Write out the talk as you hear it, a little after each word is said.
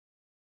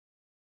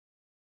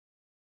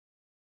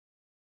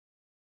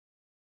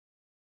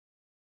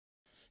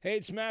Hey,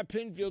 it's Matt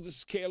Pinfield. This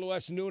is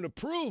KLOS New and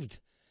Approved.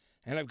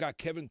 And I've got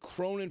Kevin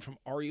Cronin from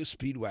REO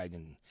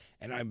Speedwagon.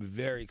 And I'm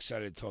very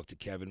excited to talk to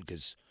Kevin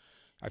because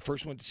I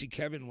first went to see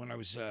Kevin when I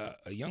was a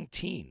young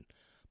teen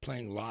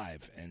playing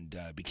live and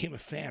became a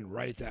fan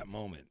right at that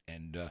moment.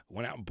 And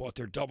went out and bought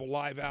their double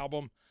live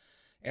album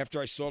after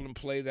I saw them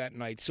play that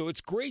night. So it's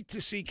great to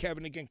see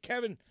Kevin again.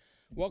 Kevin,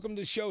 welcome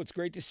to the show. It's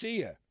great to see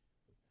you.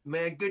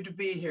 Man, good to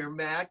be here,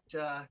 Matt.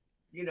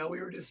 We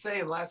were just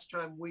saying last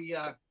time we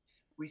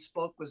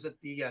spoke was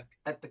at the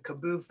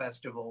Kaboom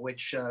Festival,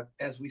 which,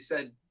 as we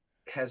said,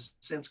 has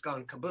since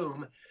gone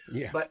kaboom.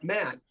 Yeah. But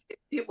man,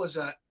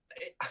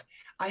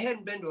 I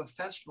hadn't been to a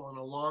festival in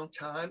a long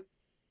time,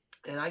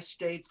 and I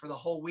stayed for the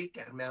whole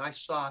weekend. Man, I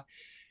saw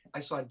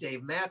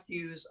Dave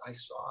Matthews, I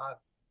saw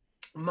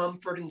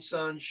Mumford and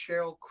Sons,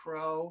 Sheryl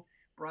Crow,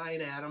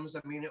 Bryan Adams.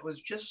 I mean, it was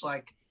just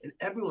like, and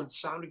everyone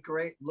sounded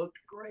great, looked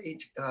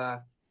great.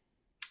 And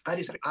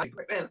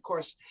of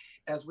course,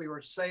 as we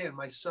were saying,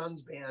 my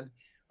son's band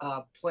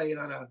played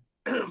on a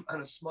on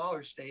a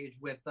smaller stage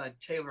with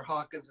Taylor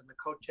Hawkins and the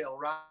Coattail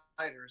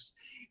Riders,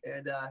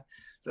 and I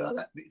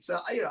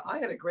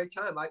had a great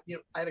time. I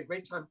had a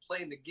great time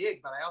playing the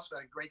gig, but I also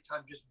had a great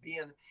time just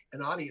being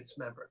an audience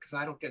member because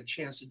I don't get a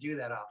chance to do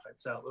that often.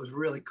 So it was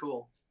really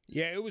cool.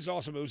 Yeah, it was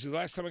awesome. It was the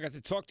last time I got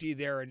to talk to you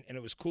there, and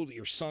it was cool that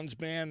your son's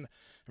band.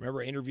 I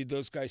remember I interviewed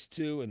those guys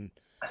too, and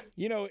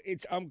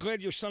I'm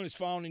glad your son is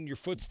following in your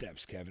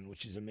footsteps, Kevin,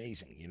 which is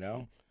amazing.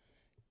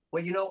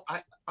 Well,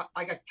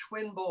 I got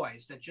twin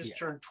boys that just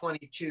turned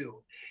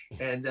 22,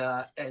 and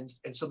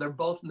so they're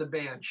both in the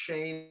band.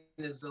 Shane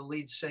is the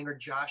lead singer,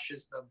 Josh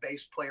is the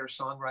bass player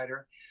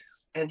songwriter,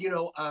 and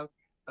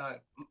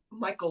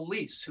Michael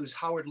Leese, who's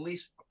Howard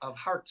Leese of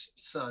Heart's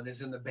son,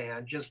 is in the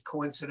band just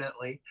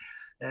coincidentally.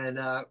 And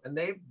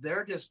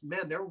they're just,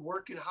 man, they're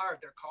working hard.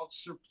 They're called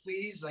Sir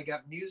Please. They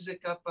got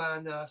music up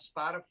on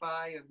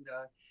Spotify and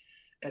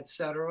et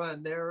cetera.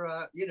 And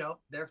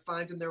they're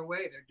finding their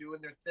way. They're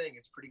doing their thing.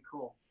 It's pretty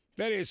cool.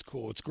 That is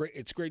cool. It's great.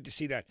 It's great to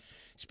see that.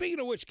 Speaking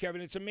of which,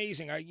 Kevin, it's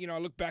amazing. I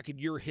look back at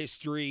your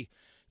history,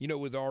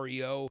 with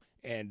REO,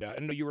 and I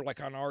know you were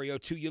like on REO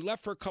too. You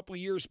left for a couple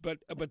of years, but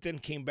then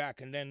came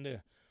back, and then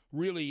the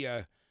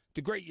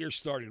great years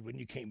started when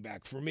you came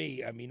back. For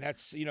me, I mean,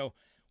 that's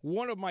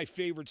one of my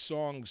favorite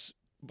songs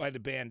by the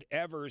band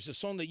ever is a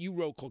song that you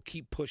wrote called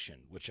Keep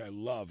Pushing, which I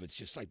love. It's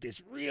just like this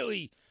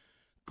really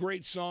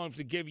great song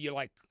to give you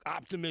like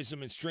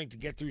optimism and strength to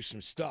get through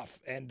some stuff.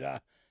 And I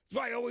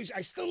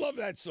still love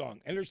that song.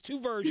 And there's two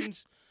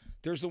versions.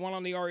 There's the one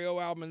on the REO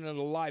album and then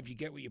the live You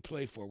Get What You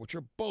Play For, which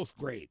are both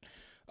great.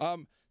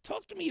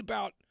 Talk to me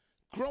about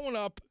growing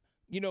up,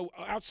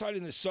 outside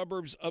in the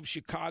suburbs of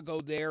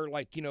Chicago there,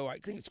 like, I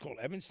think it's called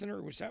Evanston,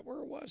 or was that where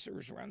it was? Or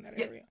was it around that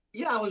area?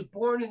 Yeah, I was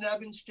born in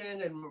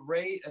Evanston and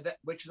raised,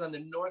 which is on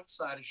the north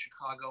side of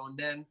Chicago. And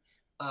then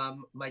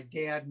my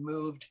dad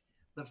moved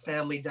the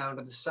family down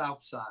to the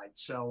south side.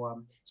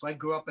 So I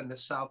grew up in the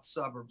south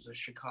suburbs of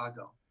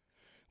Chicago.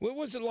 What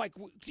was it like?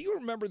 Do you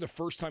remember the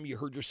first time you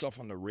heard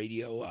yourself on the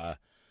radio,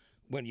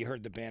 when you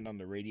heard the band on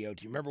the radio?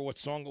 Do you remember what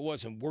song it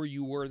was and where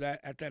you were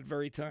at that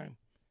very time?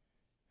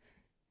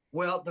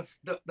 Well, the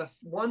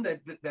one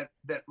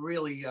that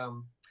really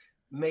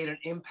made an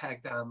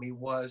impact on me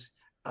was,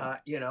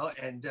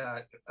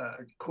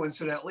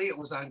 coincidentally, it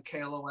was on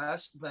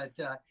KLOS, but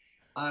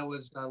I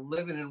was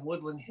living in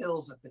Woodland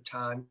Hills at the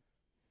time,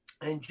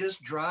 and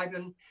just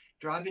driving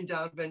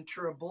down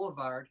Ventura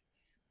Boulevard,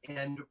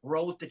 and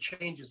Roll With the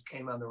Changes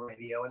came on the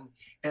radio,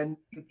 and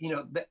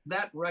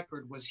that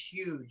record was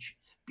huge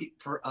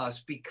for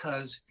us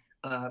because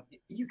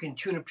You Can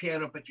Tune a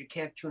Piano, but You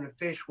Can't Tune a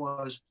Fish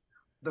was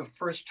the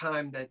first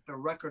time that the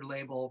record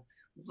label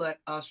let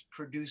us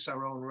produce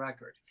our own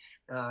record.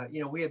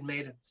 We had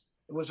made it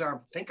was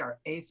our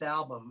eighth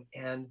album.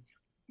 And,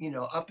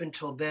 up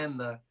until then,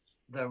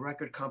 the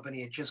record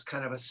company had just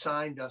kind of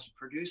assigned us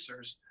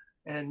producers.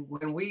 And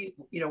when we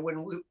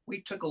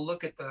took a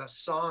look at the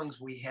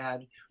songs we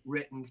had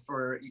written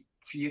for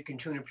You Can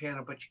Tune a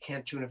Piano, but You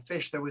Can't Tune a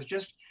Fish, there were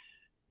just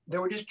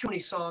too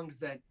many songs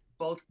that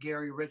both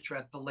Gary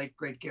Richrath, the late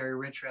great Gary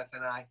Richrath,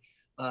 and I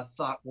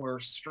thought were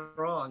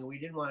strong. We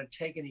didn't want to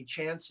take any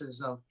chances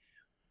of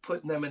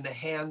putting them in the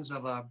hands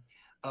of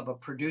a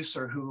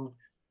producer who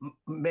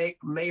may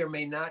or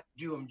may not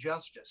do them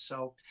justice.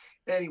 So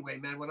anyway,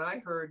 man, when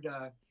I heard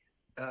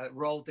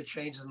Roll With the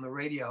Changes on the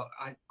radio,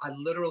 I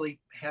literally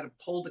had to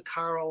pull the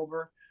car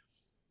over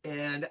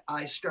and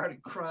I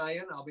started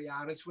crying. I'll be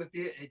honest with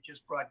you. It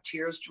just brought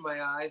tears to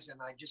my eyes.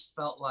 And I just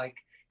felt like,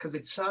 because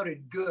it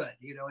sounded good,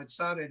 it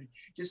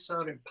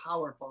sounded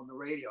powerful on the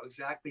radio,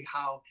 exactly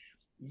how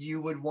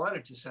you would want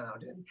it to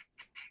sound.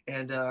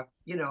 And the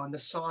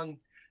song,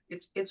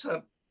 it's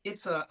an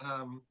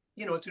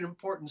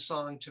important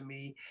song to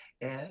me.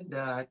 And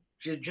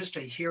just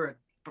to hear it,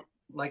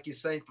 like you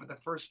say, for the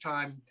first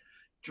time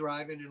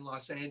driving in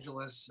Los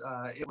Angeles,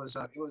 it was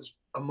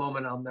a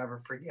moment I'll never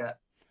forget.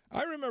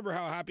 I remember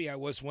how happy I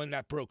was when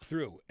that broke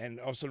through, and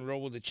all of a sudden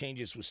Roll With the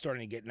Changes was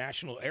starting to get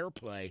national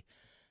airplay.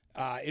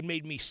 It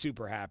made me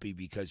super happy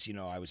because,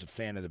 I was a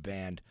fan of the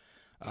band.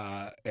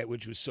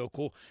 which was so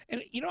cool.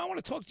 And, you know, I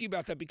want to talk to you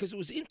about that because it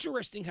was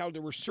interesting how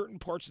there were certain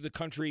parts of the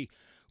country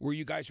where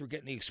you guys were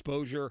getting the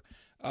exposure,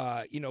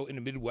 you know, in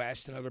the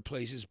Midwest and other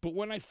places. But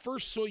when I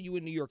first saw you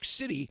in New York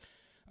City,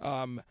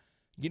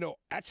 you know,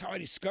 that's how I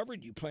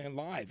discovered you playing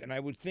live. And I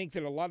would think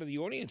that a lot of the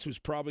audience was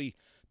probably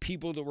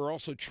people that were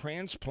also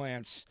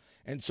transplants,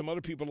 and some other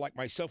people like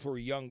myself who were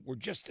young were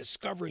just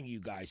discovering you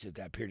guys at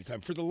that period of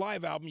time. For the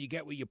live album, you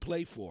get what you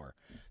play for,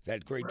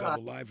 that great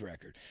double live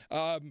record.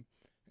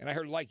 And I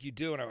heard Like You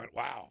Do, and I went,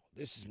 wow,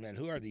 this is, man,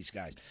 who are these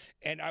guys?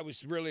 And I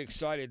was really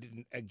excited.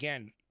 And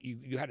again,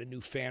 you had a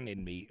new fan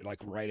in me, like,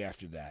 right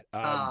after that.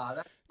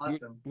 That's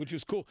awesome. Which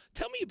was cool.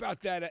 Tell me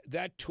about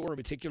that tour in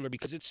particular,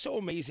 because it's so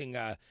amazing.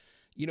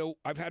 You know,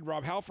 I've had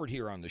Rob Halford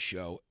here on the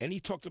show, and he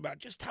talked about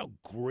just how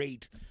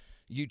great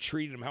you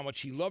treated him, how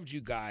much he loved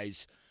you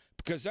guys,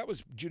 because that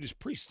was Judas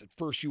Priest's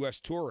first U.S.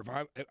 tour.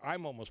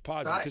 I'm almost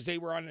positive, because they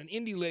were on an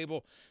indie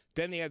label.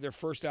 Then they had their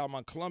first album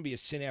on Columbia,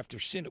 Sin After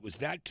Sin. It was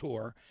that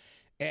tour.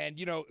 And,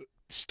 you know,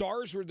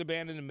 Stars were the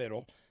band in the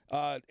middle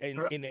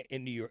in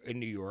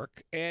New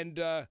York. And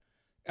I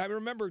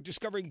remember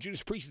discovering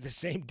Judas Priest the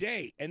same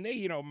day. And they,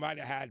 you know, might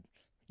have had,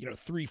 you know,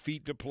 3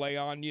 feet to play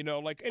on, you know,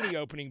 like any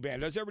opening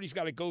band does. Everybody's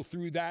got to go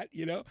through that,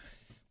 you know.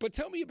 But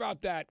tell me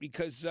about that,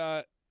 because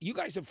you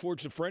guys have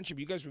forged a friendship.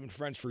 You guys have been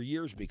friends for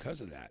years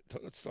because of that.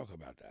 Let's talk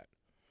about that.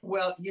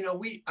 Well, you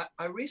know,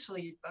 I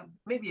recently,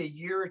 maybe a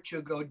year or two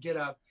ago, did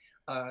a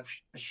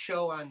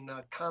show on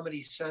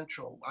Comedy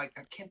Central. I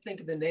can't think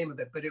of the name of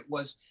it, but it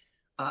was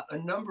a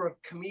number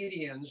of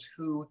comedians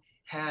who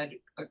had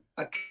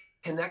a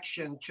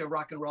connection to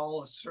rock and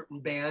roll, a certain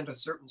band, a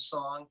certain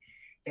song.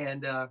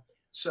 And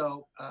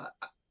so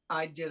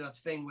I did a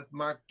thing with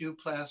Mark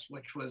Duplass,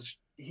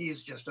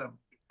 he's just a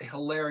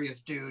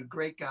hilarious dude,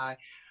 great guy.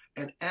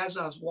 And as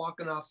I was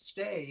walking off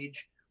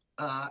stage,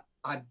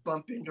 I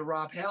bump into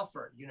Rob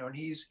Halford, you know, and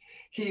he's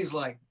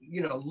like,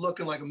 you know,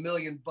 looking like $1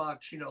 million,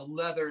 you know,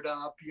 leathered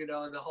up, you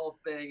know, and the whole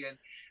thing. And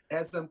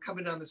as I'm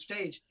coming down the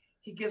stage,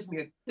 he gives me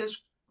this,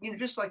 you know,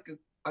 just like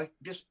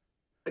just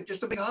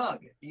a big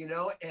hug, you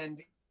know, and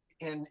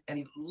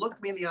he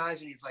looked me in the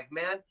eyes and he's like,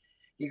 man,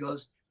 he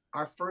goes,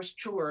 our first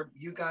tour,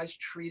 you guys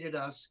treated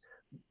us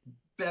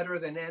better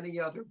than any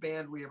other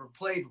band we ever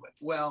played with.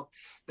 Well,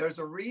 there's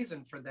a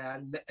reason for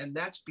that. And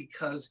that's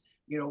because,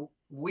 you know,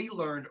 we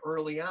learned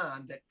early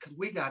on that, because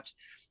we got,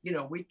 you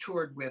know, we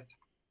toured with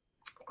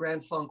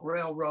Grand Funk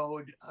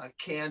Railroad,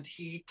 Canned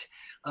Heat,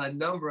 a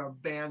number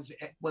of bands.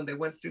 When they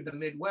went through the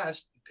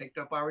Midwest, they picked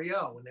up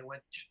REO. When they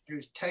went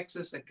through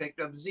Texas, they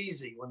picked up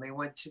ZZ. When they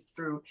went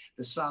through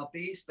the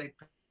Southeast, they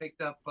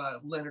picked up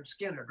Leonard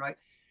Skinner, right?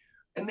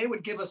 And they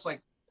would give us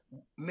like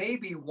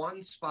maybe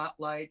one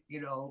spotlight, you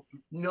know,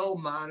 no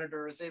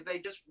monitors. They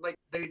just like,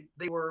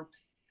 they were,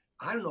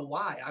 I don't know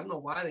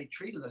why they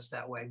treated us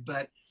that way,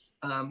 but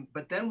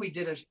then we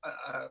did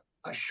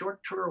a short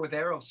tour with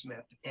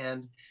Aerosmith,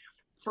 and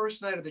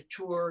first night of the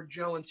tour,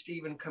 Joe and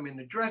Steven come in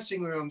the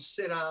dressing room,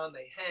 sit down,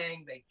 they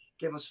hang, they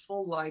give us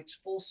full lights,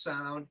 full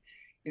sound,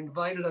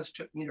 invited us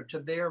to, you know, to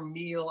their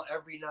meal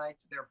every night,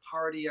 to their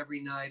party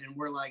every night. And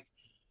we're like,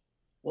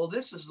 well,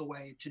 this is the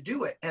way to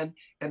do it. And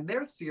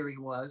their theory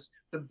was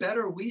the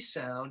better we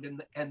sound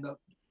and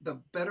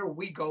the better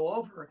we go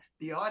over,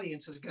 the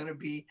audience is going to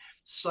be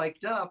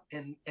psyched up.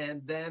 And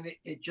then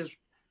it just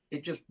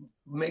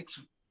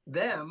makes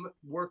them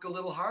work a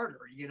little harder,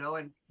 you know,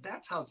 and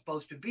that's how it's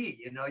supposed to be.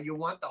 You know, you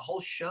want the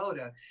whole show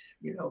to,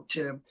 you know,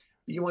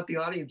 you want the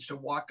audience to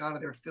walk out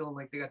of there feeling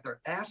like they got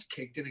their ass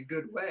kicked in a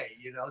good way,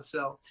 you know?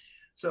 So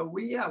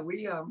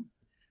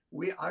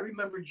I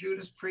remember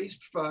Judas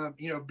Priest from,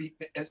 you know,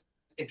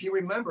 if you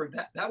remember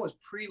that was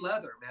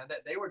pre-Leather, man,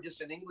 that they were just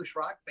an English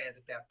rock band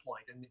at that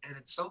point. And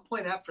at some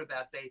point after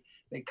that,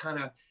 they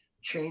kind of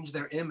changed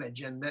their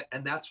image, and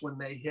that's when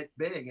they hit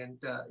big.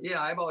 And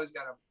yeah, I've always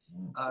got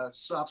a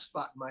soft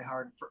spot in my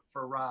heart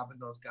for Rob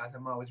and those guys.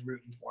 I'm always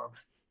rooting for them.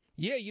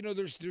 Yeah, you know,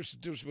 there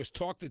was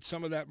talk that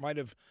some of that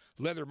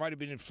Leather might have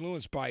been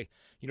influenced by,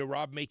 you know,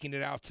 Rob making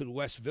it out to the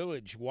West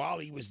Village while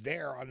he was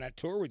there on that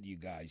tour with you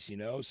guys, you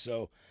know.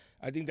 So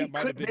I think that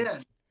might have been,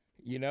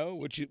 you know,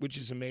 which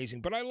is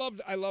amazing. But I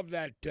love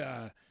that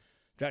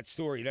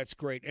story. That's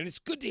great, and it's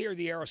good to hear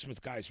the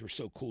Aerosmith guys were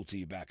so cool to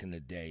you back in the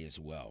day as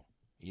well.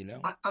 You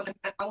know,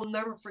 I will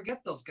never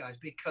forget those guys,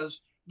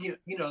 because you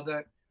know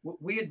that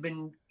we had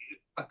been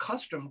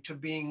accustomed to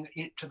being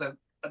to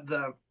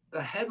the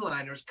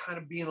headliners kind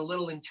of being a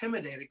little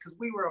intimidated, because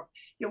we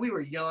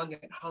were young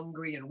and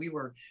hungry, and we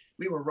were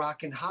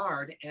rocking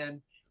hard,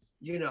 and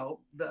you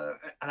know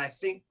and I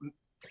think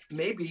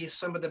maybe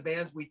some of the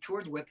bands we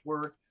toured with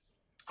were,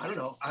 I don't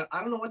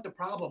know what the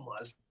problem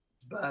was,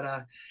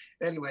 but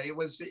anyway, it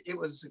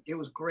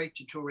was great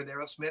to tour with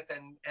Aerosmith,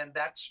 and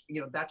that's, you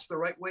know, that's the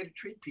right way to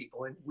treat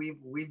people, and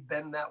we've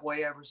been that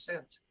way ever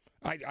since.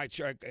 I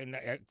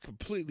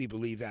completely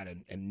believe that,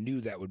 and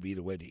knew that would be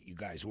the way that you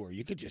guys were.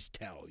 You could just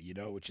tell, you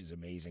know, which is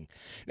amazing.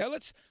 Now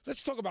let's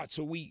talk about,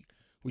 so we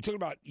talk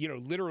about, you know,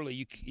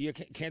 literally you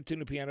can't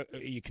tune a piano,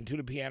 you can tune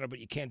a piano, but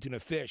you can't tune a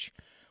fish,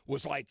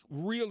 was like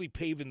really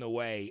paving the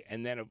way.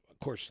 And then of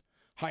course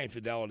High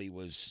Infidelity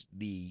was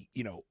the,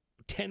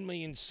 10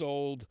 million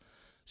sold,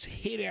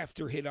 hit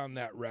after hit on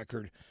that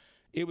record.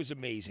 It was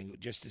amazing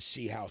just to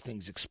see how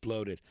things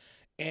exploded.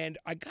 And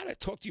I got to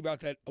talk to you about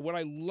that. What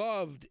I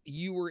loved,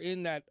 you were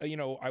in that,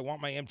 I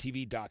Want My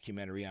MTV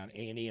documentary on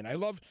A&E, and I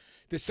loved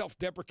the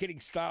self-deprecating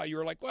style. You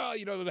were like, well,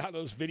 you know how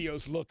those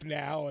videos look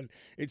now, and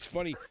it's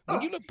funny.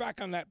 When you look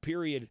back on that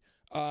period,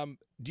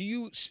 do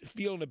you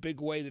feel in a big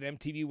way that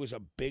MTV was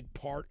a big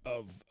part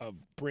of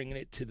bringing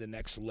it to the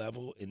next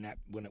level in that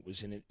when it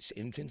was in its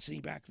infancy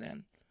back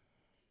then?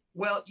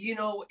 Well,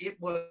 it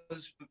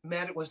was,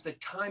 Matt, it was the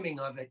timing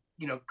of it,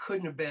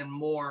 couldn't have been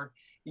more,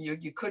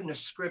 you couldn't have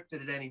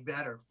scripted it any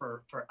better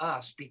for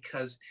us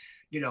because,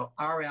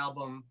 our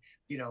album,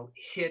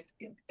 hit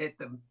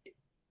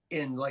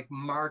in like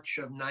March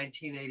of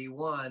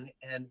 1981.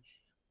 And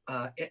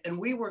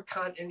we were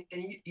and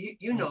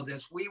you know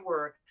this, we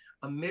were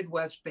a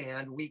Midwest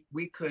band. We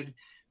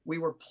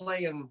were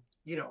playing,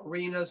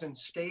 arenas and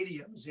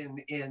stadiums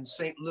in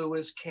St.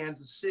 Louis,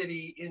 Kansas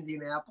City,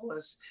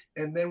 Indianapolis,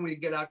 and then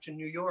we'd get out to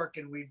New York,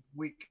 and we'd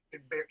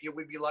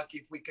be lucky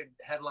if we could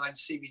headline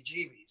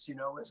CBGBs.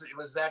 It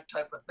was that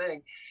type of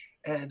thing.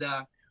 And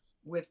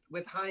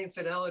with High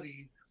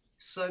Infidelity,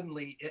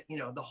 suddenly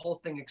the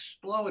whole thing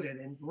exploded,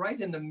 and right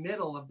in the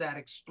middle of that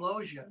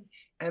explosion,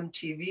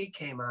 MTV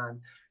came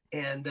on,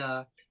 and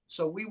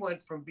so we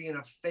went from being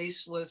a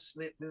faceless.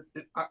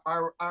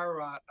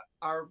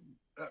 Our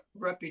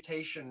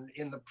reputation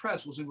in the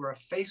press was we were a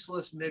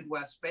faceless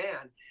Midwest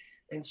band,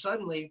 and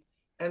suddenly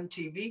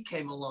MTV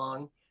came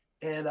along,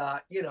 and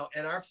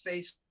and our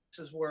faces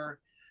were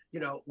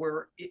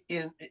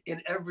in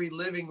every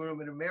living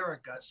room in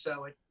America.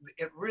 So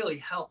it really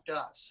helped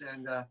us.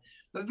 And the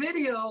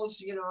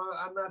videos,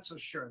 I'm not so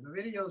sure.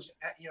 The videos,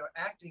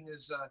 acting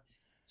is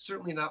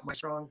certainly not my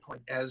strong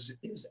point, as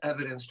is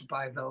evidenced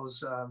by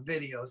those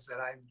videos that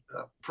I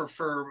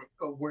prefer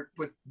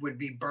would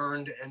be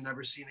burned and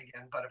never seen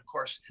again. But of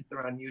course,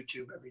 they're on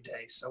YouTube every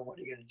day. So what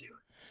are you going to do?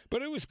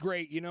 But it was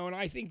great, and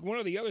I think one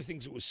of the other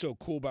things that was so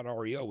cool about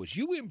REO was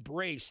you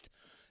embraced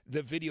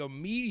the video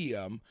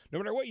medium, no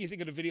matter what you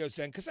think of the videos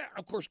then, because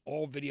of course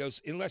all videos,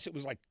 unless it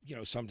was like,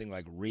 something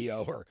like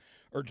Rio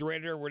or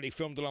Duran where they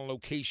filmed it on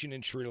location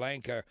in Sri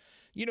Lanka,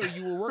 you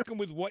were working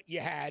with what you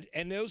had,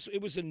 and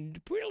it was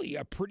really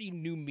a pretty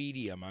new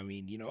medium. I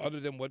mean, other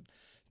than what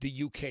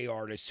the UK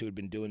artists who had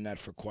been doing that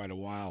for quite a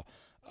while.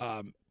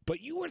 But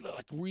you were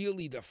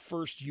really the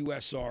first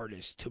US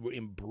artist to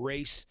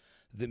embrace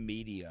the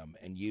medium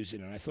and use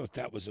it, and I thought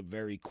that was a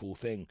very cool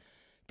thing.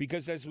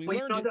 Because as we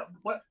learned,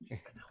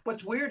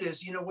 what's weird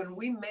is, when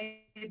we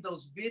made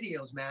those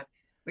videos, Matt,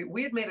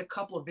 we had made a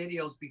couple of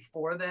videos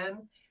before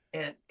then,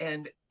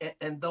 and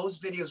those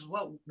videos,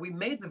 well, we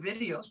made the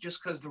videos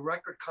just because the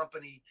record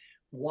company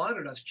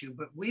wanted us to,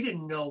 but we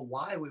didn't know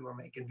why we were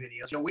making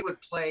videos. We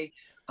would play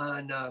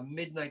on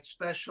Midnight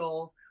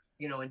Special,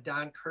 and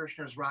Don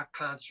Kirshner's rock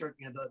concert,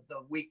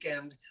 the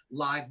weekend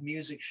live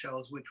music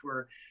shows,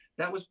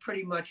 that was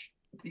pretty much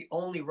the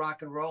only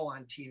rock and roll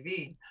on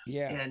TV.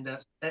 Yeah. And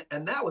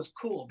that was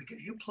cool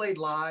because you played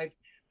live.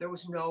 There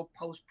was no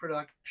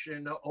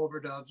post-production, no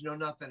overdubs, no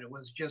nothing. It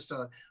was just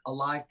a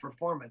live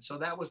performance. So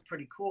that was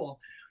pretty cool.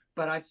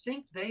 But I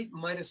think they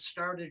might have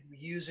started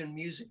using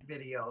music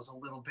videos a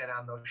little bit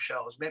on those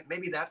shows.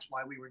 Maybe that's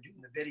why we were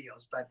doing the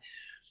videos. But,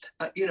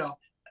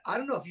 I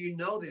don't know if you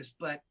know this,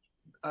 but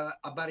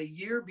about a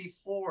year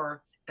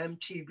before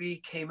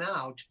MTV came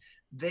out,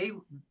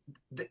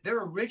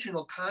 their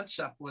original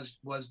concept was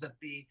that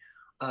the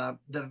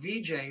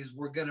VJs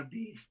were going to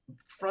be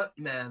front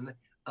men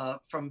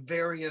from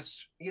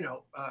various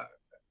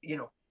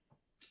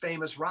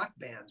famous rock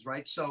bands,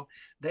 right? So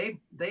they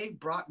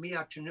brought me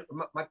out to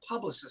my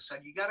publicist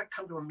said, you got to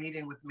come to a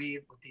meeting with me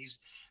with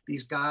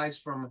these guys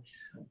from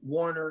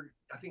Warner,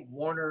 I think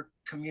Warner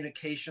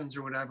Communications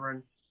or whatever,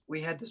 and we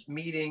had this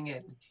meeting,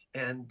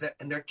 and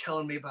they're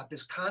telling me about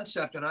this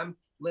concept, and I'm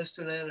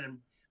listening, and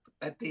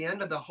at the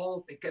end of the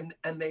whole,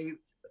 and they,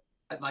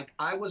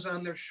 I was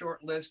on their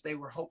short list. They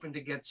were hoping to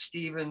get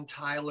Steven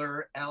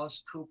Tyler,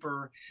 Alice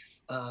Cooper,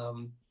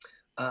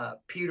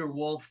 Peter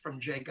Wolf from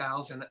Jay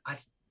Giles. And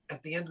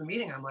at the end of the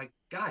meeting, I'm like,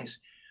 guys,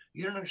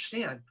 you don't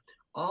understand.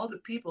 All the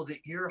people that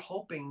you're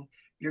hoping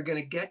you're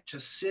going to get to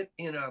sit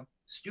in a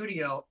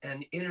studio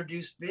and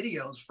introduce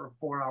videos for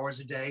 4 hours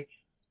a day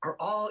are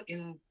all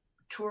in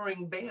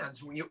touring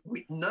bands.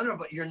 None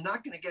of it, you're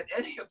not going to get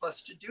any of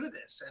us to do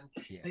this.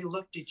 And they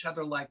looked at each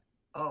other like,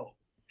 oh,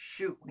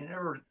 shoot, we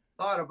never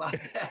thought about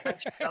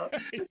that.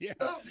 Yeah.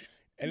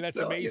 And that's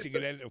amazing.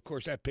 And then, of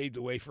course, that paved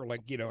the way for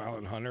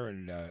Alan Hunter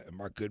and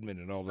Mark Goodman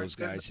and all those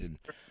guys in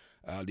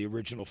the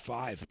original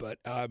five. But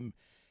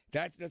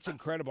that's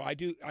incredible. I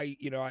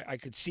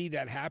could see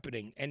that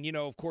happening. And,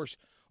 of course,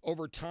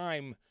 over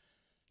time,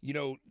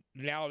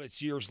 now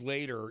that's years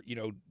later,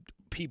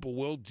 people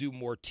will do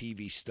more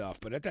TV stuff.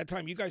 But at that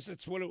time, you guys,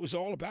 that's what it was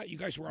all about. You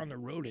guys were on the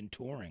road and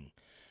touring.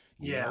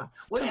 Yeah.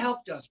 Well, it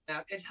helped us,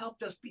 Matt. It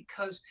helped us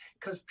because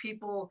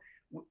people,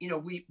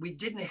 we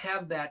didn't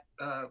have that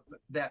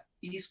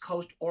East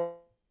Coast or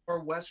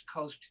West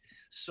Coast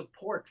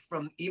support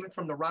from even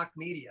from the rock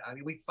media. I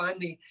mean, we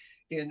finally,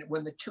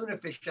 when the Tuna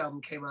Fish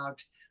album came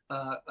out,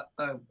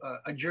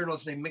 a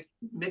journalist named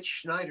Mitch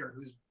Schneider,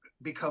 who's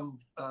become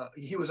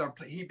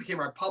he became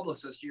our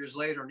publicist years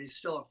later, and he's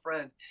still a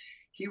friend.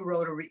 He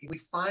wrote we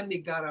finally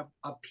got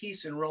a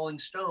piece in Rolling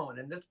Stone,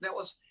 and it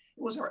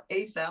was our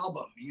 8th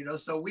album, you know,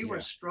 so we were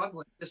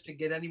struggling just to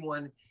get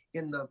anyone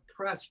in the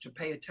press to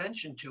pay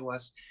attention to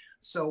us.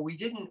 So we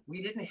didn't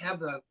have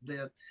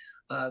the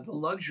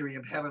luxury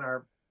of having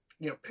our,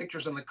 you know,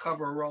 pictures on the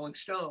cover of Rolling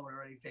Stone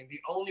or anything.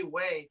 The only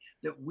way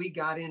that we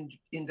got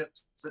into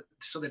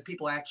so that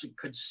people actually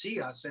could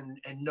see us and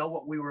know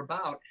what we were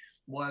about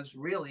was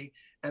really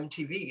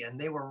MTV, and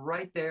they were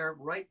right there,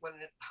 right when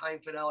High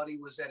Infidelity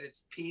was at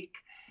its peak,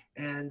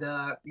 and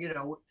you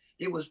know,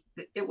 it was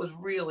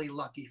really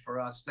lucky for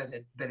us that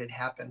it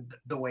happened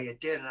the way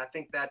it did, and I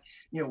think that,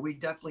 you know, we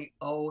definitely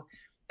owe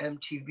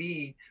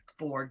MTV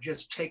for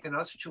just taking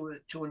us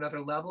to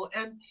another level,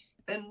 and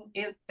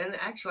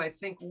actually I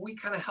think we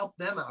kind of helped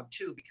them out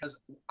too, because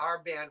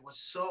our band was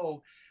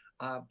so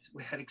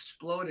had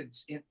exploded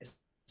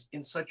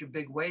in such a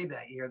big way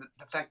that year, that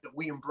the fact that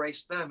we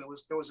embraced them,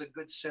 there was a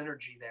good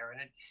synergy there,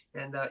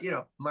 and you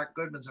know, Mark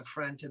Goodman's a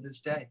friend to this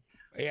day.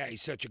 Yeah,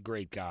 he's such a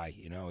great guy.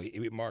 You know,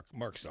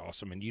 Mark's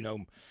awesome, and you know,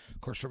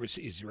 of course, from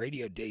his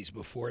radio days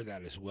before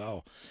that as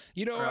well.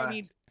 You know, I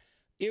mean,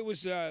 it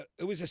was a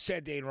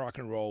sad day in rock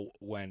and roll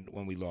when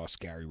we lost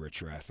Gary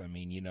Richrath. I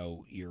mean, you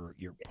know, your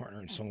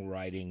partner in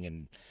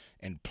songwriting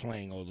and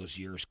playing all those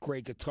years,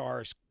 great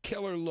guitarist,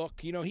 killer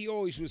look. You know, he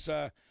always was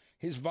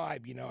his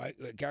vibe. You know,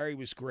 Gary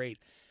was great.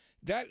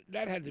 That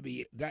had to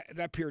be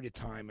that period of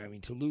time. I mean,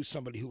 to lose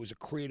somebody who was a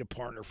creative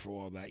partner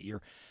for all that year,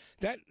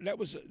 that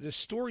was the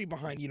story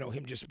behind, you know,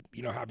 him just,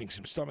 you know, having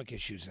some stomach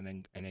issues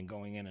and then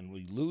going in and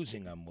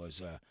losing him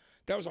was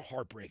that was a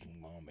heartbreaking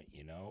moment,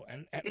 you know.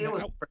 And it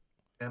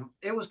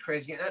was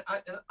crazy. And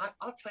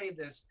I'll tell you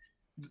this,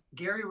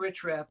 Gary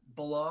Richrath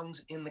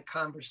belongs in the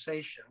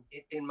conversation,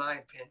 in my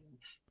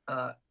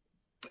opinion,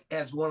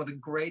 as one of the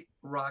great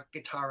rock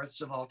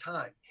guitarists of all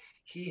time.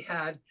 He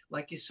had,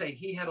 like you say,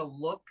 he had a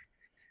look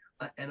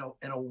and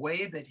a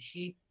way that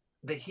he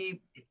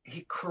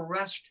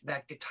caressed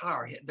that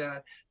guitar.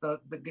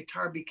 The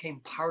guitar became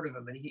part of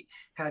him, and he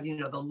had, you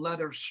know, the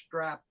leather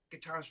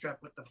guitar strap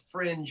with the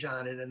fringe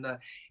on it,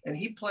 and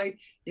he played.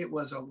 It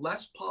was a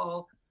Les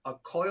Paul, a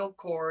coil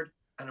cord,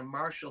 and a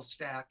Marshall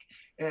stack,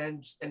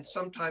 and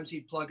sometimes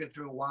he'd plug it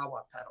through a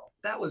wah-wah pedal.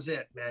 That was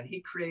it, man.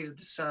 He created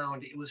the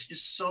sound. It was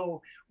just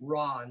so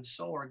raw and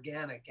so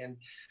organic, and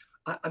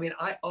I mean,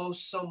 I owe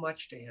so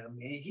much to him.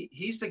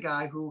 He's the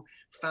guy who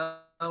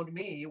found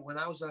me when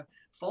I was a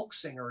folk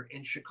singer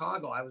in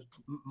Chicago.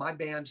 My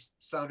band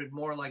sounded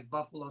more like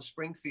Buffalo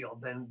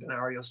Springfield than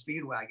REO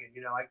Speedwagon.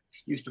 You know, I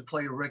used to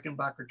play a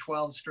Rickenbacker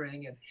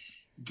 12-string, and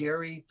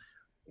Gary,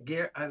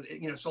 you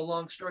know, so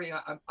long story.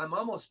 I'm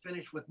almost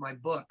finished with my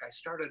book.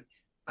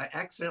 I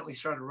accidentally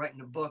started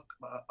writing a book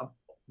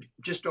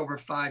just over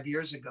 5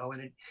 years ago,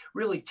 and it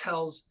really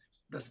tells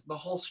the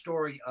whole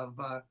story of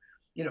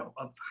you know,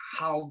 of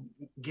how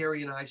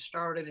Gary and I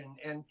started,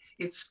 and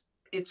it's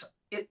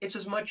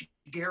as much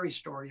Gary's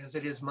story as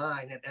it is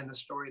mine, and the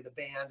story of the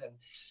band.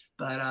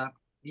 But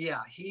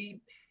yeah,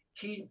 he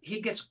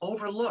gets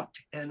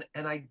overlooked, and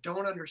I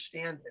don't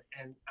understand it,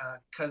 and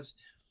because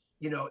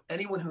you know,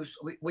 anyone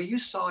you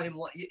saw him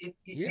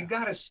you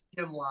got to see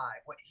him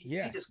live.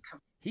 He just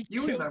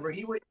you remember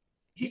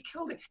he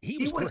killed it. He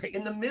was great.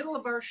 In the middle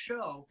of our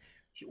show,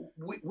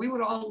 we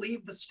would all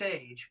leave the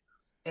stage,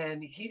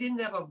 and he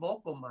didn't have a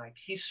vocal mic.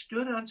 He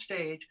stood on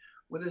stage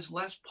with his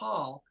Les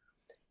Paul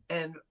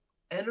and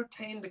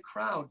entertained the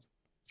crowd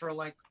for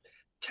like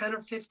 10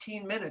 or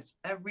 15 minutes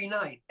every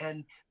night.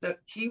 And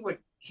he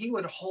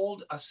would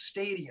hold a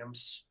stadium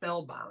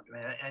spellbound,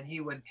 man. And he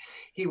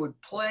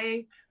would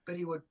play, but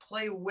he would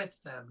play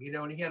with them, you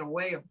know, and he had a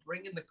way of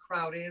bringing the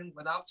crowd in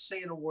without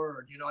saying a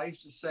word. You know, I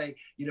used to say,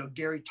 you know,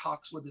 Gary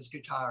talks with his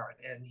guitar,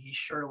 and he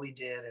surely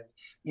did. And,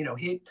 you know,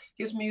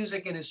 his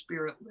music and his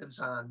spirit lives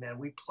on, man.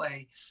 We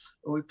play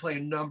a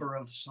number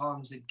of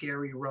songs that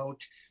Gary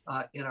wrote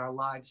in our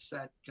live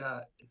set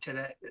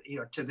today, you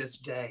know, to this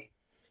day.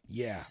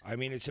 Yeah, I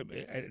mean,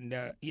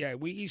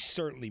 he's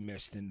certainly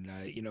missed, and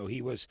you know,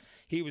 he was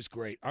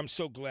great. I'm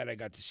so glad I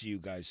got to see you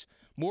guys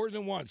more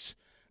than once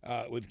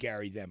with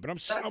Gary then. But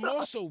I'm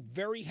also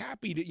very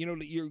happy that, you know,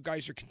 that you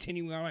guys are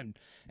continuing on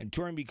and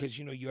touring, because,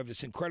 you know, you have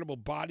this incredible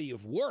body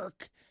of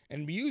work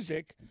and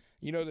music,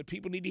 you know, that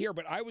people need to hear.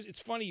 But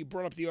it's funny you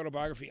brought up the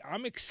autobiography.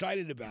 I'm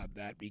excited about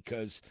that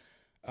because,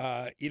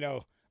 you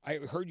know, I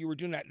heard you were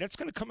doing that. That's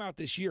going to come out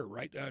this year,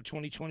 right?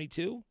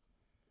 2022.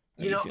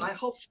 You know, I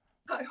hope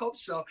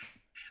so.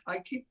 I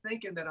keep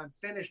thinking that I'm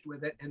finished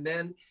with it, and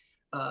then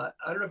I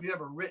don't know if you've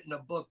ever written a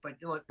book, but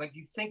you know, like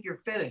you think you're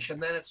finished,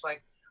 and then it's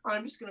like, all right,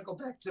 I'm just going to go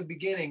back to the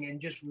beginning and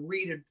just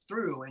read it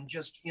through, and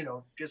just, you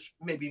know, just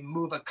maybe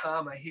move a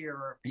comma here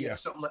or you know,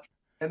 something like.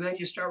 And then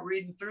you start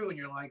reading through, and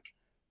you're like,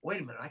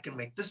 wait a minute, I can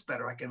make this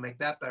better, I can make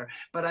that better.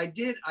 But I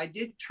did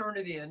turn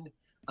it in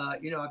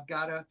I've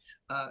got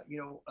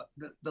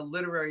the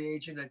literary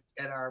agent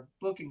at our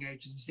booking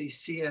agency,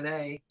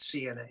 CAA,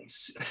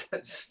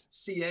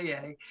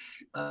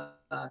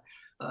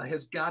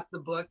 has got the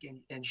book,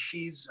 and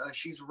she's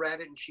read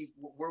it, and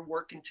we're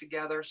working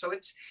together. So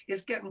it's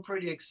getting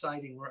pretty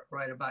exciting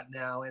right about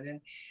now. And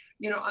then,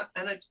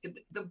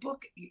 the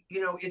book,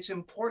 it's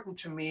important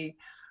to me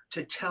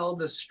to tell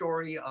the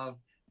story of,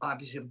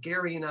 obviously, of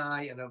Gary and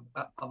I, and of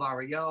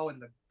REO,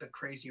 and the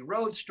crazy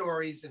road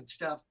stories and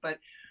stuff. But,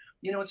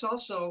 it's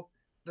also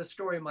the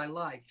story of my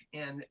life.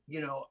 And,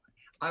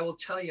 I will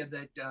tell you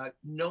that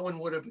no one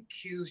would have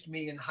accused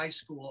me in high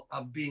school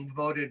of being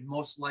voted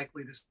most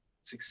likely to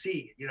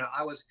succeed.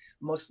 I was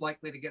most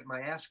likely to get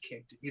my ass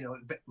kicked,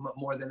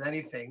 more than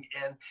anything.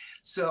 And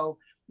so,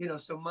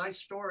 so my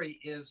story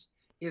is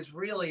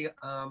really,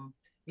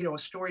 a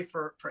story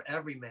for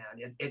every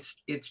man. It's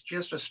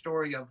just a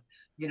story of,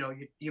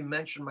 you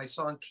mentioned my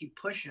song, Keep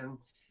Pushing.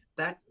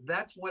 That's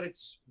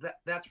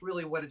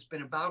really what it's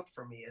been about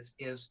for me,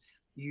 is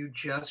you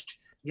just,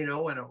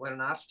 when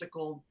an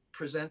obstacle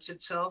presents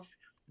itself,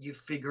 you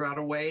figure out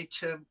a way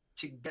to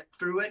get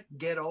through it,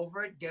 get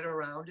over it, get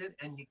around it,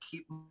 and you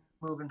keep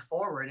moving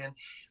forward. And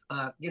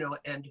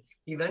and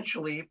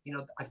eventually,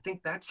 I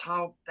think that's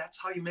how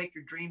you make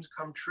your dreams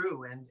come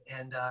true.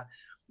 And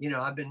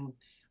I've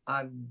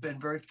been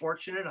very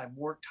fortunate. I've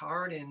worked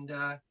hard, and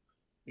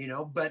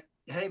but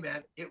hey,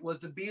 man, it was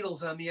the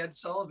Beatles on the Ed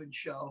Sullivan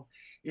Show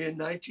in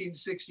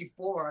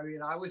 1964. I mean,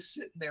 I was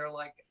sitting there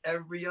like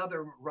every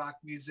other rock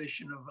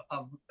musician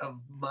of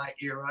my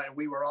era, and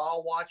we were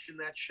all watching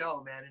that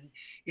show, man. And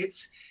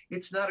it's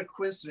not a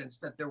coincidence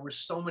that there were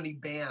so many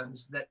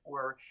bands that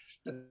were,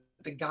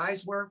 the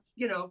guys were,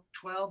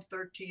 12,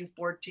 13,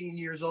 14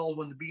 years old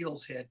when the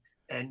Beatles hit.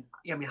 And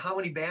I mean, how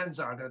many bands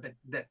are there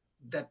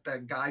that the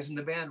guys in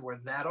the band were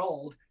that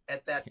old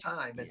at that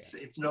time?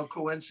 It's no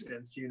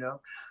coincidence,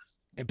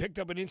 And picked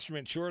up an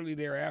instrument shortly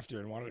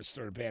thereafter and wanted to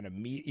start a band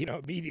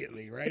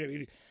immediately, right? I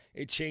mean,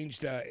 it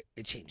changed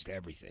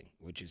everything,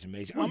 which is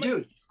amazing. Well,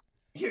 dude,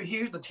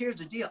 here's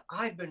the deal.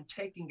 I've been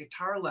taking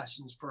guitar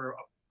lessons for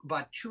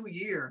about 2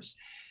 years,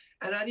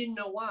 and I didn't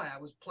know why. I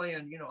was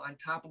playing, On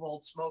Top of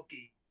Old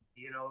Smoky,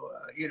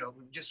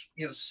 just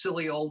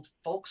silly old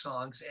folk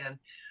songs,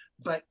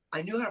 but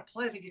I knew how to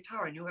play the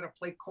guitar. I knew how to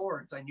play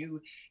chords.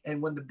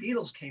 And when the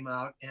Beatles came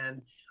out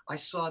and I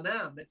saw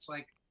them, it's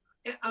like.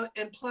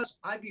 And plus,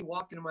 I'd be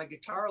walking to my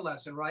guitar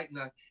lesson, right, and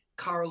a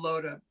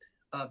carload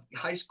of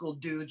high school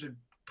dudes would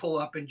pull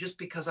up, and just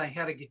because I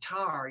had a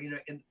guitar,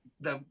 in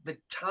the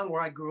town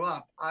where I grew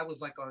up, I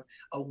was like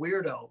a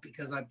weirdo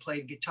because I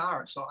played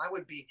guitar. So I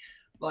would be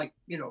like,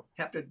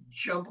 have to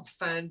jump a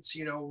fence,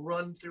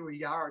 run through a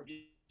yard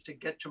just to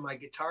get to my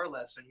guitar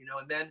lesson,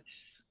 and then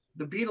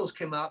the Beatles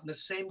came out, and the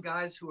same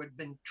guys who had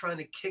been trying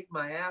to kick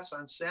my ass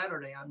on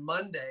Saturday, on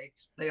Monday,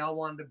 they all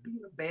wanted to be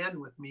in a band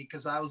with me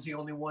because I was the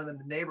only one in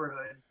the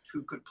neighborhood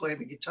who could play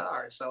the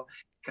guitar. So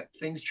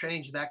things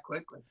changed that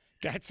quickly.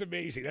 That's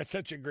amazing. That's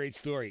such a great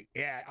story.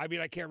 Yeah, I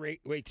mean, I can't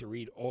wait to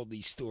read all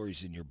these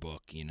stories in your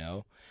book.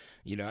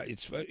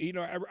 It's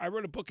I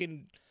wrote a book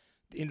in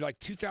like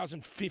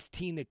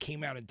 2015 that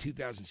came out in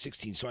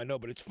 2016. So I know,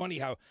 but it's funny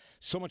how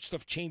so much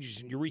stuff changes,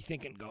 and you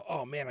rethink and go,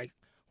 oh man,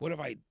 what have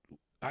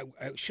I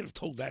should have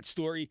told that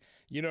story,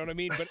 you know what I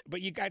mean?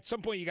 But at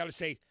some point you got to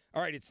say,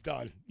 all right, it's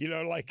done. I'm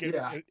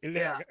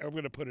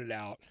going to put it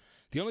out.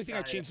 The only thing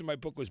I changed in my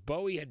book was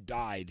Bowie had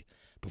died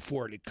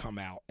before it had come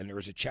out, and there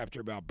was a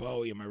chapter about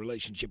Bowie and my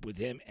relationship with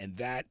him, and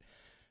that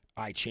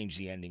I changed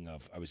the ending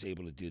of. I was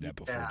able to do that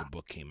before the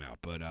book came out,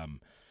 but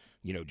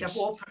just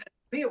well, for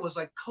me it was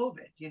like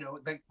COVID.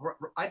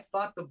 I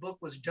thought the book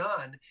was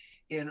done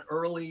in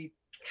early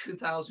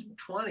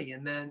 2020,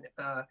 and then.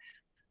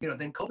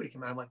 Then COVID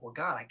came out. I'm like, well,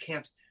 God, I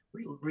can't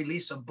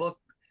release a book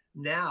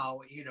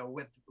now,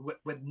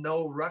 with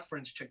no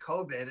reference to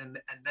COVID. And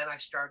then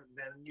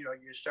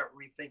you start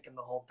rethinking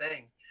the whole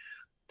thing.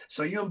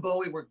 So you and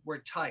Bowie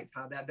were tight,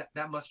 huh?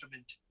 That must have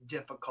been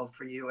difficult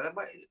for you. And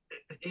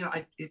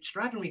it's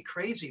driving me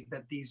crazy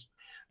that these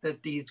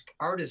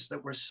artists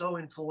that were so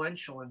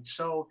influential and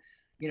so,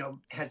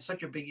 had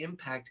such a big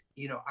impact,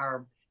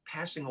 are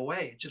passing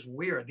away. It's just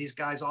weird. These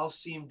guys all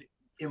seemed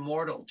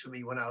immortal to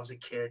me when I was a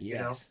kid,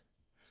 Yes.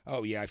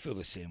 Oh yeah, I feel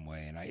the same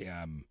way, and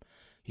I,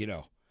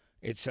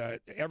 it's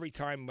every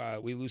time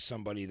we lose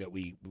somebody that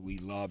we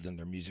loved and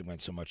their music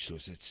meant so much to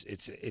us,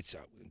 it's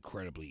an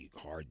incredibly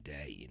hard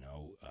day,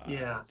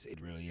 it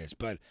really is.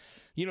 But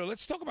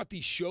let's talk about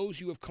these shows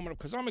you have coming up,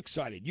 because I'm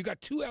excited. You got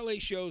 2 LA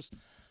shows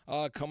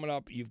coming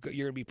up. You're going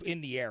to be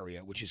in the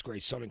area, which is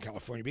great, Southern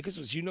California, because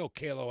as you know,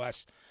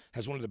 KLOS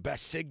has one of the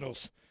best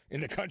signals in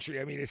the country.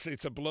 I mean, it's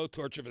a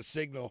blowtorch of a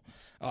signal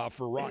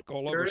for rock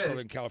all over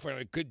Southern California.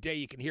 On a good day,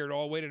 you can hear it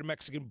all the way to the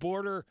Mexican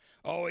border,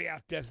 all the way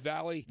out Death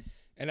Valley,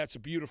 and that's a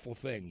beautiful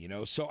thing,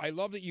 So I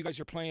love that you guys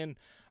are playing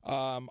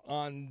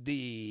on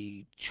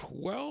the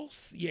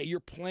 12th. Yeah,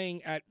 you're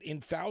playing in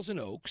Thousand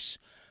Oaks.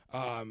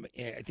 And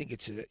I think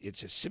it's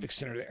a civic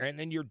center there. And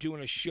then you're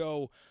doing a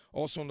show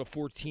also on the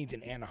 14th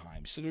in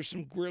Anaheim. So there's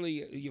some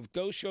really, you have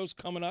those shows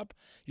coming up.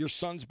 Your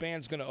son's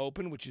band's going to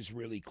open, which is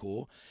really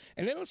cool.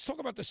 And then let's talk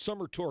about the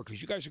summer tour,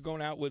 because you guys are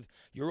going out with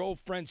your old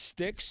friend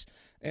Styx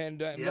and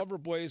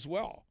Loverboy as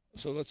well.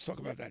 So let's talk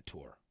about that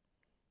tour.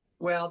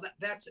 Well,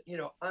 that's,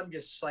 I'm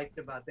just psyched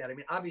about that. I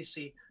mean,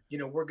 obviously,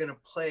 we're going to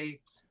play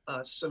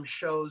some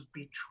shows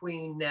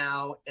between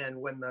now and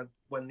when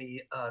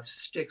the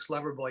Styx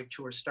Loverboy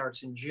tour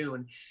starts in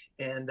June.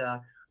 And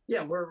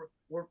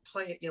we're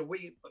playing,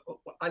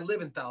 I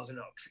live in Thousand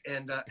Oaks,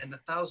 and the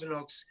Thousand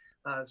Oaks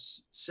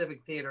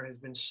Civic Theater has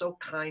been so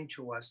kind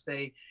to us.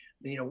 They,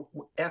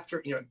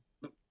 after,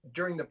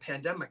 during the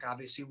pandemic,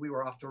 obviously we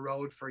were off the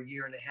road for a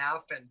year and a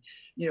half, and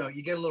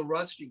you get a little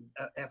rusty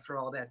after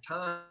all that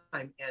time,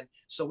 and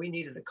so we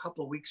needed a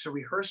couple of weeks of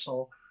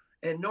rehearsal.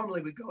 And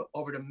normally we go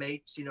over to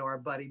Mates, our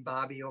buddy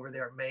Bobby over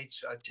there at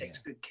Mates takes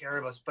good care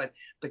of us, but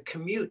the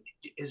commute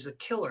is a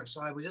killer.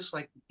 So I was just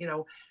like,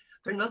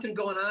 there's nothing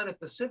going on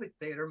at the Civic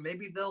Theater,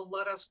 maybe they'll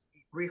let us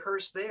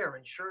rehearse there.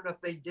 And sure enough,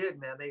 they did,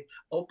 man. They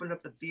opened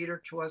up the theater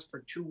to us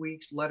for 2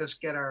 weeks, let us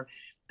get our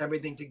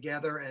everything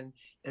together,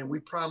 and we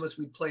promised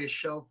we'd play a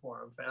show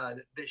for them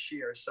this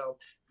year. So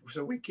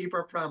we keep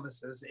our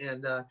promises,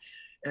 and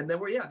then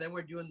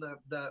we're doing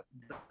the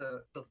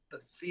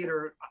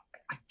theater.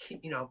 I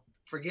can't,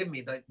 forgive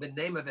me, the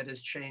name of it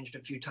has changed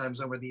a few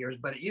times over the years,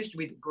 but it used to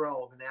be the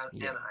Grove in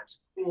Anaheim. It's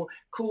a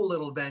cool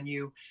little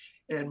venue,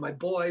 and my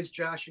boys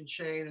Josh and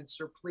Shane and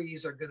Sir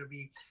Please are going to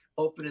be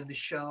opening the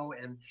show.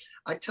 And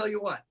I tell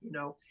you what,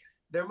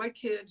 they're my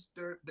kids.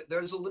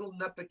 There's a little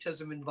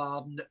nepotism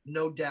involved,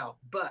 no doubt,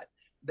 but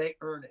they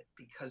earn it,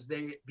 because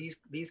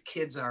these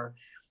kids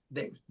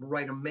they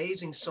write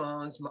amazing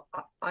songs.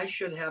 I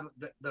should have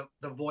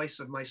the voice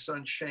of my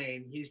son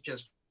Shane. He's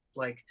just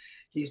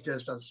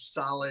a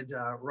solid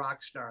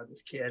rock star,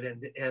 this kid,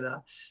 and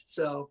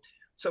so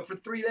for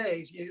 3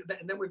 days,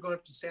 and then we're going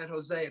up to San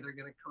Jose. They're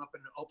going to come up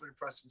and open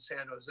for us in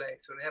San Jose.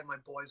 So to have my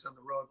boys on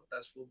the road with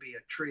us will be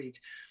a treat.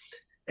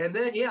 And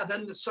then,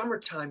 then the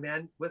summertime,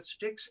 man, with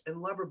Styx and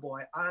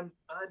Loverboy, I'm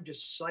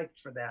just psyched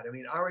for that. I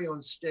mean, REO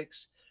and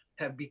Styx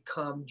have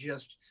become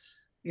just,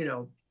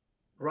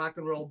 rock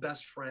and roll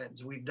best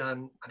friends. We've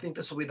done, I think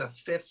this will be the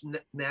 5th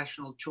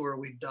national tour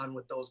we've done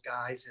with those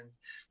guys, and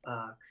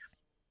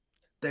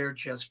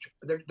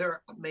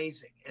they're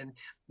amazing. And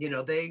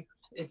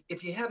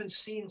if you haven't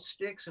seen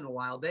Styx in a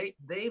while,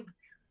 they've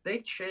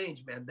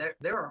changed, man.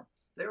 They're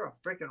a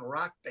freaking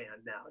rock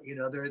band now.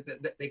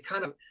 They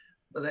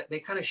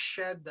kind of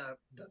shed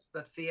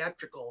the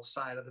theatrical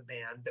side of the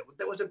band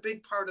that was a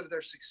big part of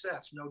their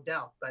success, no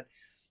doubt. But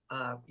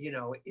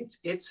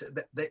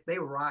they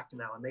rock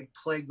now, and they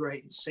play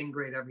great and sing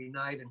great every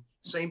night. And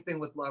same thing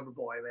with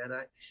Loverboy,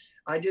 man.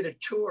 I did a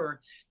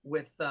tour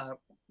with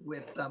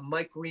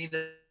Mike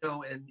Reno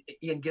and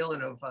Ian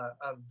Gillan of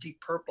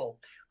Deep Purple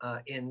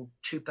in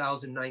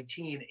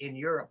 2019 in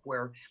Europe,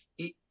 where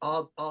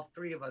all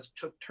three of us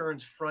took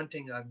turns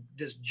fronting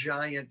this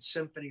giant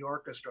symphony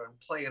orchestra and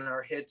playing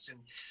our hits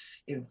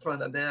in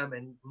front of them.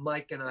 And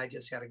Mike and I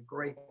just had a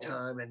great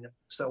time. And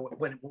so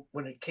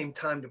when it came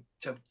time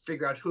to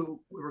figure out who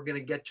we were going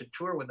to get to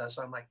tour with us,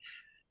 I'm like,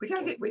 we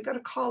got to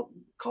call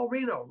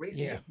Reno.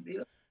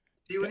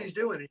 See what he's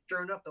doing. And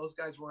sure enough, those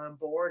guys were on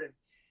board. And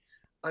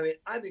I mean,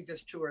 I think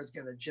this tour is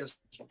going to just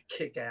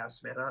kick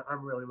ass, man.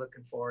 I'm really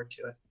looking forward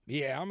to it.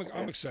 Yeah,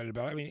 I'm excited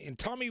about it. I mean, and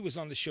Tommy was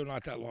on the show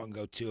not that long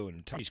ago too,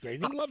 and Tommy's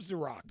great. And he loves the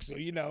rock, so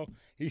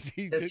it's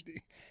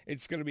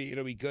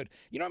it'll be good.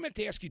 I meant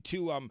to ask you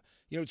too.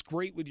 It's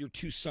great with your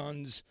two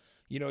sons.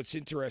 It's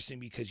interesting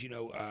because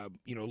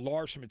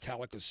Lars from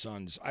Metallica's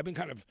sons. I've been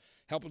kind of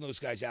helping those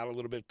guys out a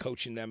little bit,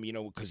 coaching them.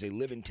 Because they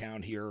live in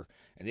town here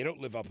and they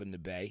don't live up in the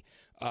Bay.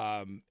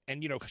 And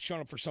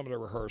showing up for some of the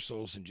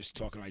rehearsals and just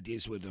talking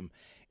ideas with them.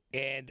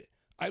 And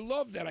I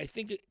love that. I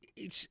think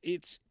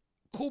it's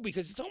cool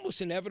because it's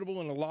almost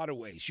inevitable in a lot of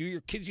ways.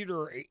 Your kids either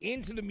are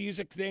into the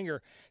music thing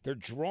or they're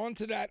drawn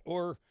to that,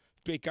 or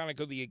they kind of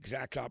go the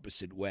exact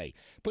opposite way.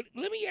 But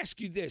let me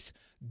ask you this: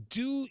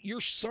 do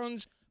your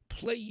sons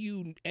play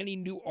you any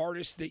new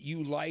artists that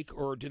you like,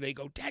 or do they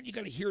go, Dad, you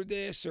got to hear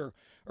this, or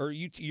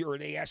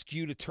they ask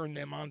you to turn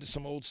them on to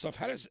some old stuff?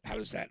 How does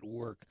that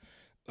work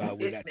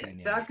with that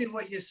dynamic? Exactly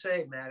what you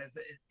say, Matt.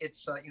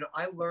 It's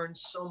I learned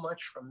so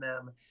much from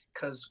them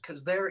because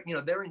they're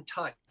in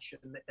touch,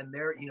 and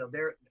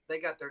they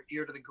got their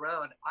ear to the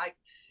ground.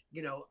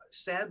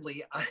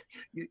 Sadly,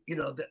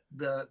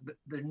 the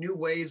new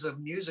ways of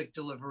music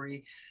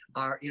delivery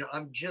are,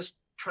 I'm just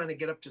trying to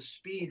get up to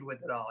speed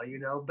with it all,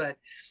 but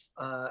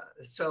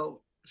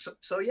so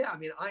yeah, I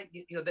mean,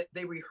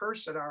 they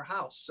rehearse at our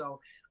house, so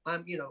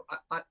I'll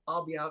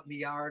be out in the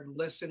yard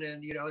listening,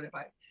 and if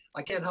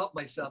I can't help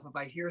myself, if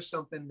I hear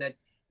something that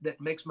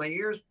makes my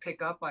ears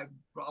pick up,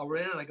 I'll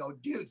run in and I go,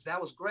 dudes,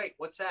 that was great,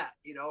 what's that,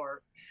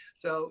 or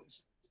so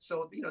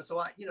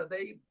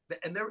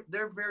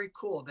they're very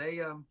cool.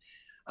 They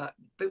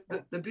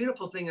the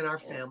beautiful thing in our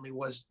family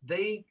was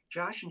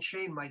Josh and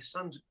Shane, my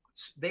sons,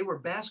 they were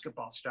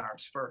basketball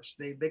stars first.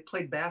 They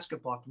played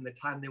basketball from the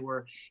time they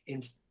were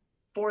in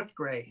fourth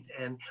grade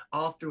and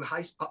all through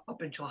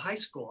up until high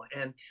school,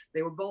 and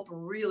they were both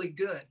really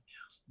good.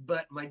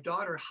 But my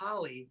daughter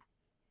Holly,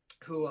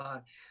 who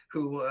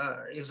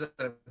is a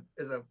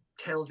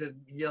talented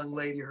young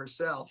lady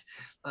herself,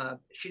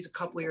 she's a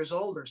couple of years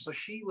older, so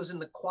she was in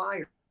the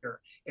choir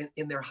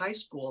in their high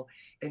school,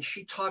 and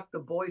she talked the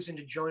boys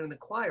into joining the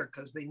choir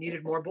because they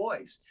needed more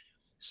boys.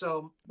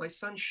 So my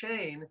son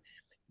Shane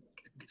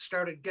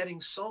started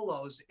getting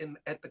solos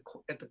at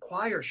the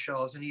choir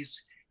shows, and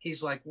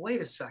he's like,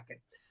 wait a second,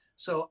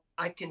 so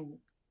I can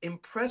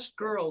impress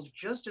girls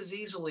just as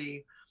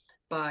easily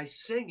by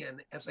singing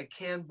as I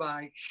can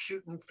by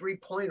shooting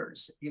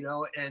 3-pointers,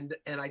 and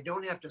I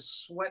don't have to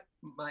sweat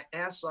my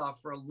ass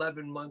off for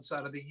 11 months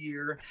out of the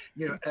year,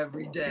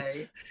 every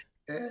day.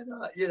 And,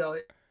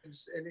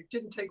 and it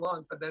didn't take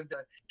long for them to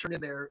turn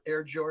in their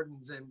Air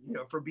Jordans and,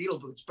 for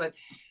Beatle boots. But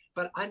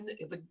what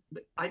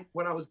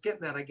I was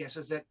getting at, I guess,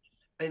 is that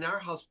in our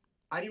house,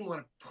 I didn't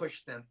want to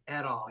push them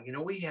at all.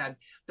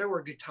 There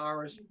were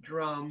guitars and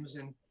drums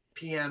and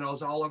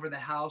pianos all over the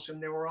house,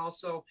 and there were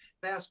also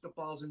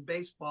basketballs and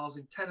baseballs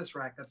and tennis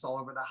rackets all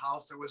over the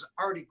house. There was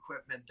art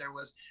equipment.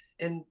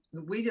 And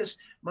we just,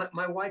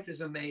 my wife is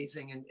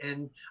amazing,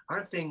 and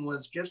our thing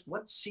was just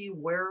let's see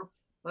where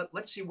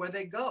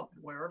they go.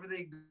 Wherever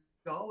they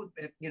go,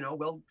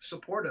 we'll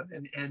support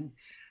them. And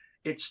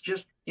it's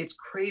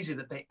crazy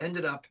that they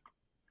ended up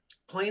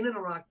playing in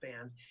a rock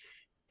band,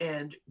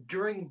 and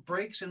during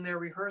breaks in their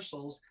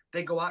rehearsals,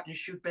 they go out and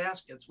shoot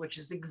baskets, which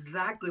is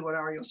exactly what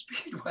REO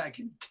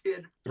Speedwagon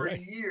did for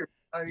years.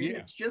 I mean,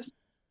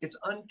 it's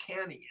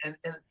uncanny. And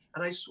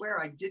I swear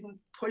I didn't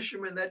push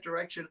them in that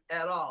direction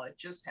at all. It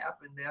just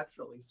happened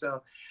naturally.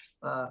 So,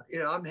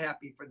 I'm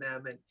happy for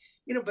them. And,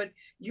 but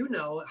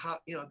how,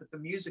 that the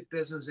music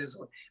business is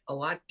a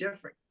lot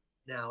different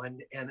now.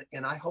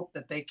 And I hope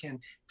that they can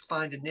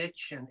find a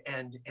niche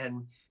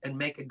and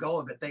make a go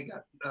of it.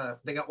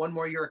 They got one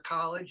more year of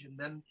college, and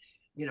then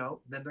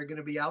they're going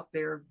to be out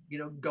there,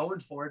 going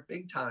for it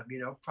big time,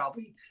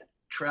 probably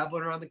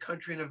traveling around the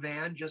country in a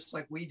van just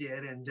like we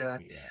did. And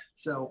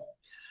so,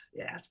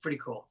 yeah, it's pretty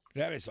cool.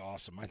 That is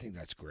awesome. I think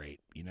that's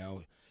great.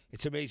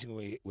 It's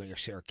amazing when you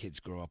see our kids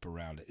grow up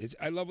around it.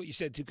 I love what you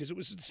said, too, because it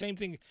was the same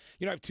thing.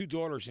 I have 2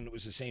 daughters, and it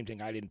was the same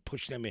thing. I didn't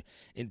push them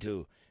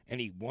into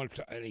any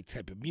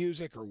type of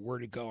music or where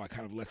to go. I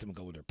kind of let them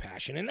go with their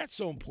passion, and that's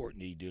so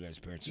important that you do that as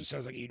parents. It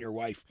sounds like you and your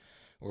wife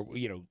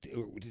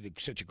did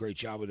such a great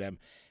job with them.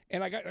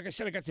 And I got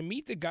to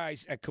meet the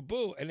guys at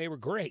Kaboo, and they were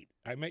great.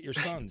 I met your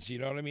sons, you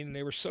know what I mean?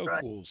 They were so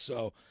cool.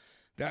 So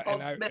that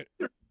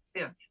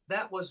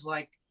that was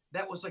like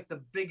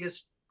the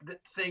biggest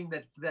thing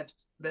that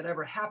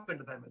ever happened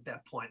to them at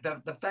that point.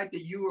 The fact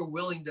that you were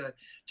willing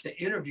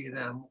to interview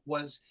them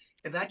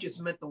and that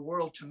just meant the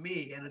world to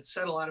me, and it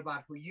said a lot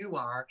about who you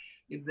are.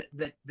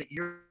 That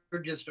you're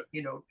just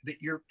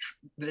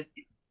that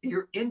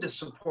you're into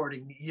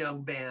supporting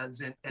young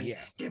bands and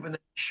giving them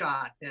a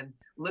shot and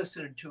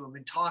listening to them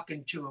and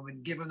talking to them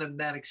and giving them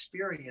that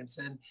experience.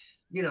 And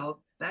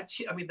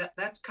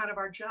that's kind of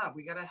our job.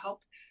 We got to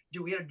help.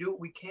 We got to do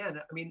what we can.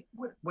 I mean,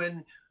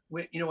 when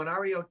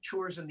REO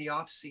tours in the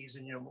off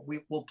season,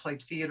 we'll play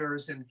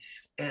theaters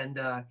and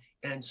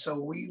so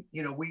we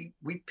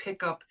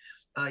pick up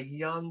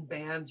young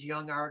bands,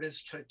 young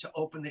artists to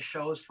open the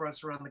shows for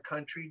us around the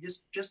country,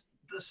 just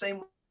the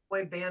same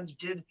way bands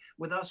did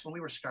with us when we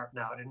were starting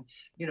out. And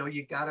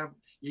you gotta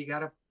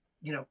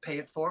pay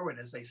it forward,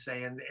 as they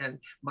say. And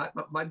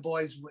my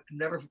boys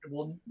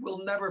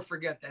will never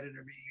forget that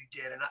interview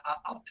you did. And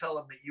I'll tell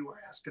them that you were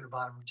asking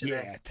about them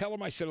today. Yeah, tell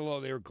them I said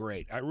hello. They were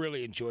great. I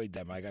really enjoyed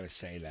them. I got to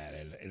say that,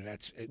 and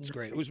it's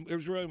great. It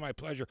was really my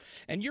pleasure.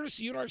 And you're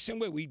the same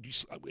way.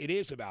 It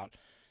is about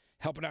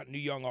helping out new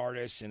young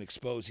artists and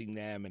exposing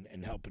them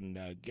and helping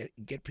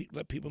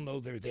let people know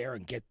they're there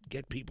and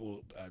get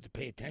people to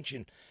pay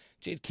attention.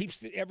 It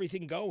keeps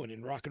everything going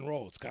in rock and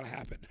roll. It's got to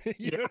happen.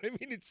 You know what I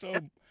mean? It's so,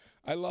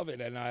 I love it.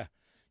 And I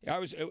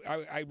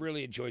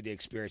really enjoyed the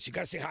experience. You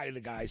got to say hi to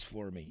the guys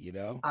for me,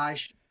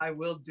 I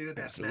will do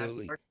that.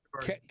 Absolutely.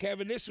 Matt.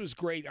 Kevin, this was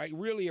great. I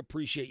really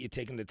appreciate you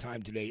taking the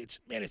time today.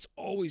 It's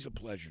always a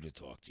pleasure to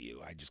talk to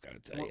you. I just got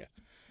to tell you.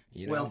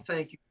 Well,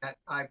 thank you, Matt.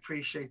 I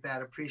appreciate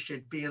that. I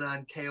appreciate being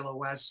on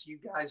KLOS. You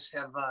guys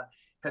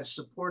have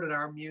supported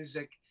our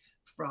music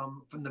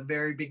from the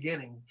very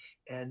beginning,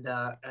 and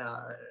I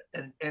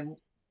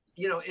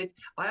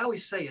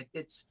always say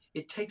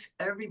it takes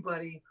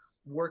everybody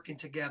working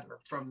together,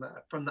 from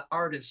the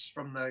artists,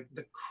 from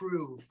the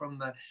crew, from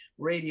the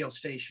radio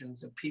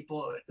stations, and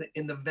people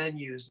in the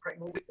venues.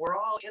 We're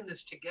all in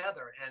this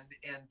together,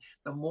 and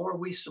the more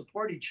we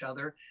support each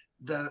other,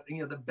 the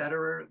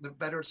better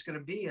it's going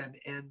to be.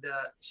 And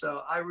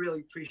so I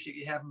really appreciate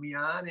you having me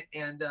on,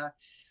 and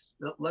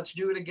let's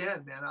do it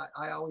again, man.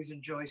 I always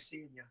enjoy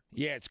seeing you.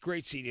 Yeah, it's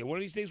great seeing you. One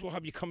of these days we'll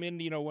have you come in,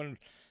 when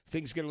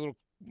things get a little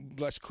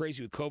less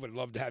crazy with COVID. I'd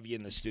love to have you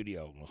in the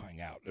studio and we'll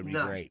hang out. It'd be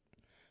great.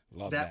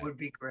 Love that. That would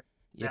be great.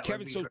 Yeah,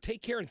 Kevin, so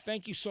take care, and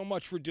thank you so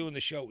much for doing the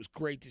show. It was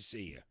great to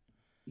see you.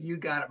 You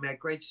got it, Matt.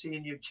 Great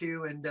seeing you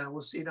too, and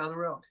we'll see you down the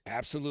road.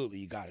 Absolutely,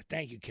 you got it.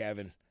 Thank you,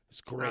 Kevin.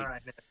 It's great. All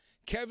right, man.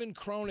 Kevin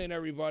Cronin,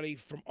 everybody,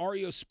 from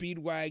REO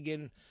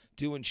Speedwagon,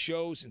 doing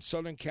shows in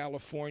Southern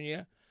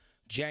California,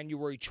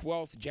 January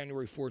 12th,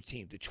 January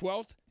 14th. The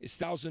 12th is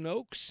Thousand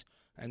Oaks,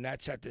 and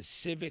that's at the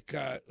Civic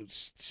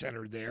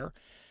Center there.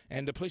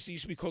 And the place that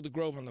used to be called The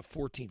Grove on the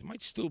 14th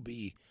might still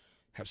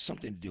have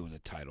something to do with the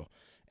title.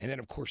 And then,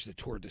 of course, the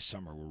tour this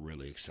summer we're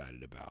really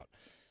excited about.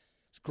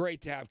 It's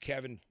great to have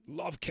Kevin.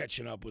 Love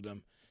catching up with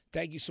him.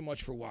 Thank you so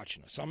much for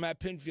watching us. I'm Matt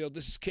Pinfield.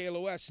 This is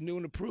KLOS, new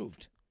and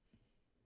approved.